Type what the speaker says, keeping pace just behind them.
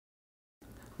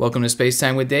Welcome to Space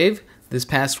Time with Dave. This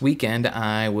past weekend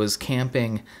I was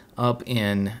camping up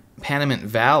in Panamint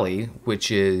Valley,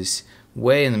 which is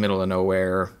way in the middle of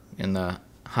nowhere in the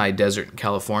high desert in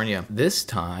California. This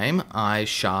time I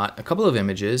shot a couple of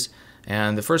images,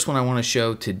 and the first one I want to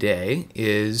show today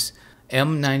is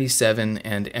M97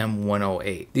 and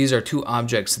M108. These are two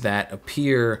objects that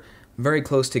appear very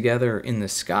close together in the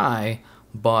sky,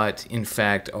 but in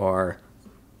fact are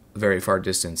very far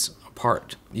distance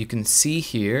apart. You can see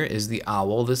here is the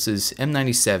owl. This is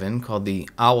M97, called the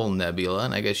Owl Nebula,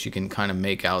 and I guess you can kind of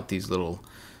make out these little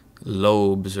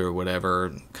lobes or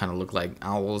whatever, kind of look like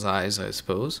owl's eyes, I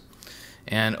suppose.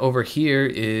 And over here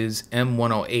is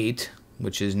M108,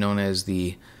 which is known as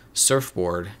the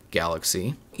Surfboard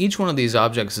Galaxy. Each one of these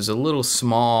objects is a little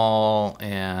small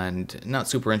and not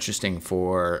super interesting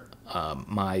for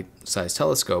my size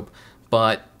telescope,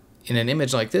 but in an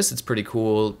image like this, it's pretty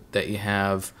cool that you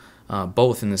have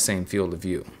both in the same field of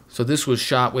view. So this was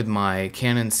shot with my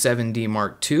Canon 7D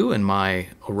Mark II and my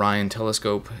Orion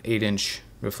telescope, 8-inch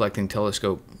reflecting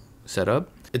telescope setup.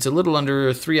 It's a little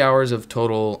under 3 hours of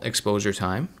total exposure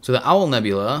time. So the Owl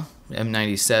Nebula,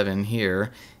 M97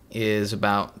 here, is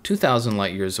about 2,000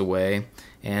 light years away,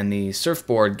 and the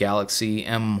Surfboard Galaxy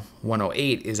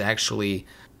M108 is actually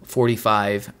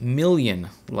 45 million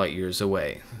light years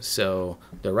away. So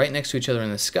they're right next to each other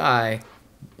in the sky,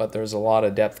 but there's a lot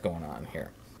of depth going on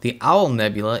here. The Owl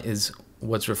Nebula is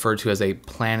what's referred to as a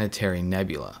planetary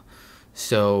nebula.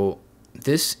 So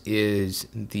this is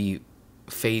the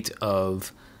fate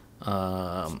of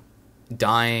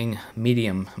dying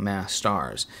medium mass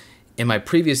stars. In my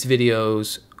previous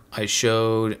videos, I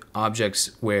showed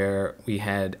objects where we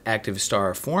had active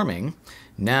star forming.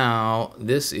 Now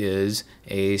this is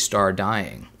a star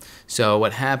dying. So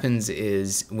what happens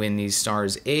is when these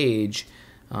stars age,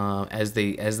 as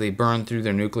they burn through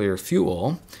their nuclear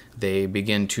fuel, they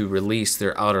begin to release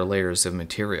their outer layers of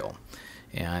material,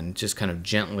 and just kind of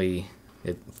gently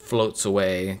it floats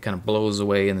away, kind of blows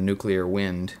away in the nuclear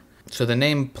wind. So the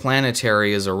name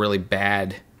planetary is a really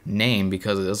bad name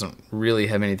because it doesn't really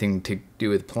have anything to do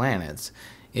with planets.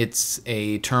 It's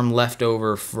a term left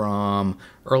over from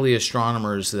early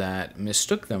astronomers that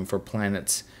mistook them for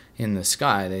planets in the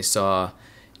sky. They saw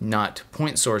not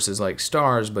point sources like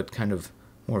stars, but kind of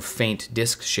more faint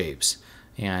disk shapes,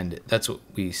 and that's what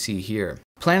we see here.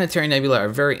 Planetary nebula are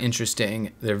very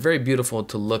interesting. They're very beautiful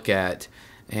to look at,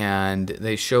 and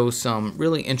they show some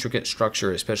really intricate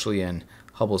structure, especially in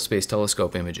Hubble Space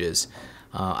Telescope images.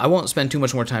 I won't spend too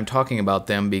much more time talking about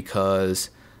them because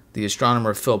the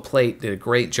astronomer Phil Plait did a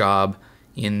great job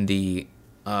in the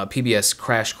PBS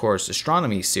Crash Course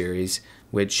Astronomy series,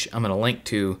 which I'm going to link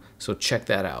to, so check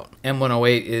that out.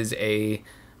 M108 is a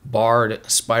barred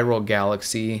spiral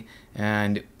galaxy,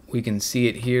 and we can see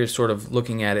it here sort of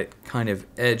looking at it kind of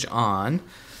edge on.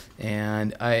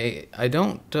 And I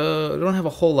don't have a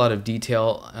whole lot of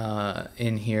detail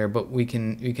in here, but we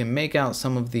can make out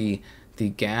some of the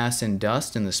gas and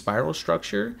dust in the spiral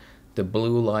structure, the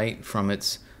blue light from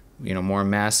its more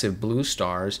massive blue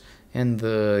stars, and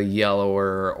the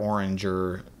yellower,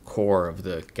 oranger core of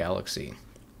the galaxy.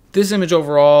 This image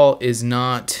overall is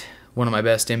not one of my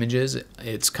best images.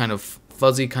 It's kind of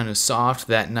fuzzy, kind of soft.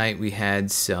 That night we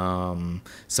had some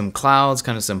clouds,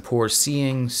 kind of some poor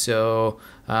seeing, so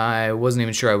I wasn't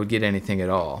even sure I would get anything at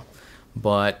all.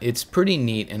 But it's pretty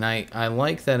neat, and I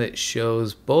like that it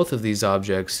shows both of these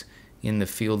objects in the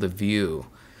field of view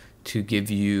to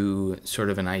give you sort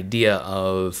of an idea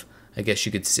of, I guess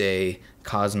you could say,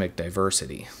 cosmic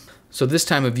diversity. So this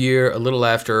time of year, a little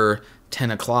after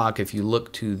 10 o'clock, if you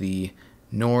look to the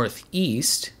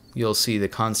northeast, you'll see the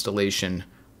constellation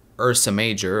Ursa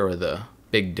Major, or the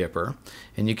Big Dipper,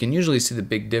 and you can usually see the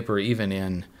Big Dipper even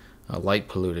in a light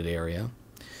polluted area.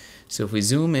 So if we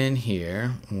zoom in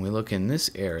here, when we look in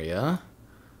this area,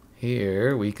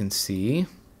 here we can see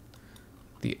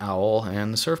the owl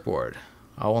and the surfboard.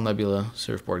 Owl Nebula,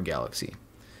 Surfboard Galaxy.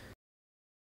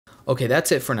 Okay,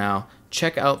 that's it for now.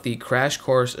 Check out the Crash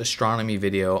Course Astronomy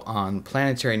video on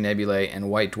planetary nebulae and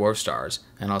white dwarf stars,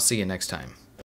 and I'll see you next time.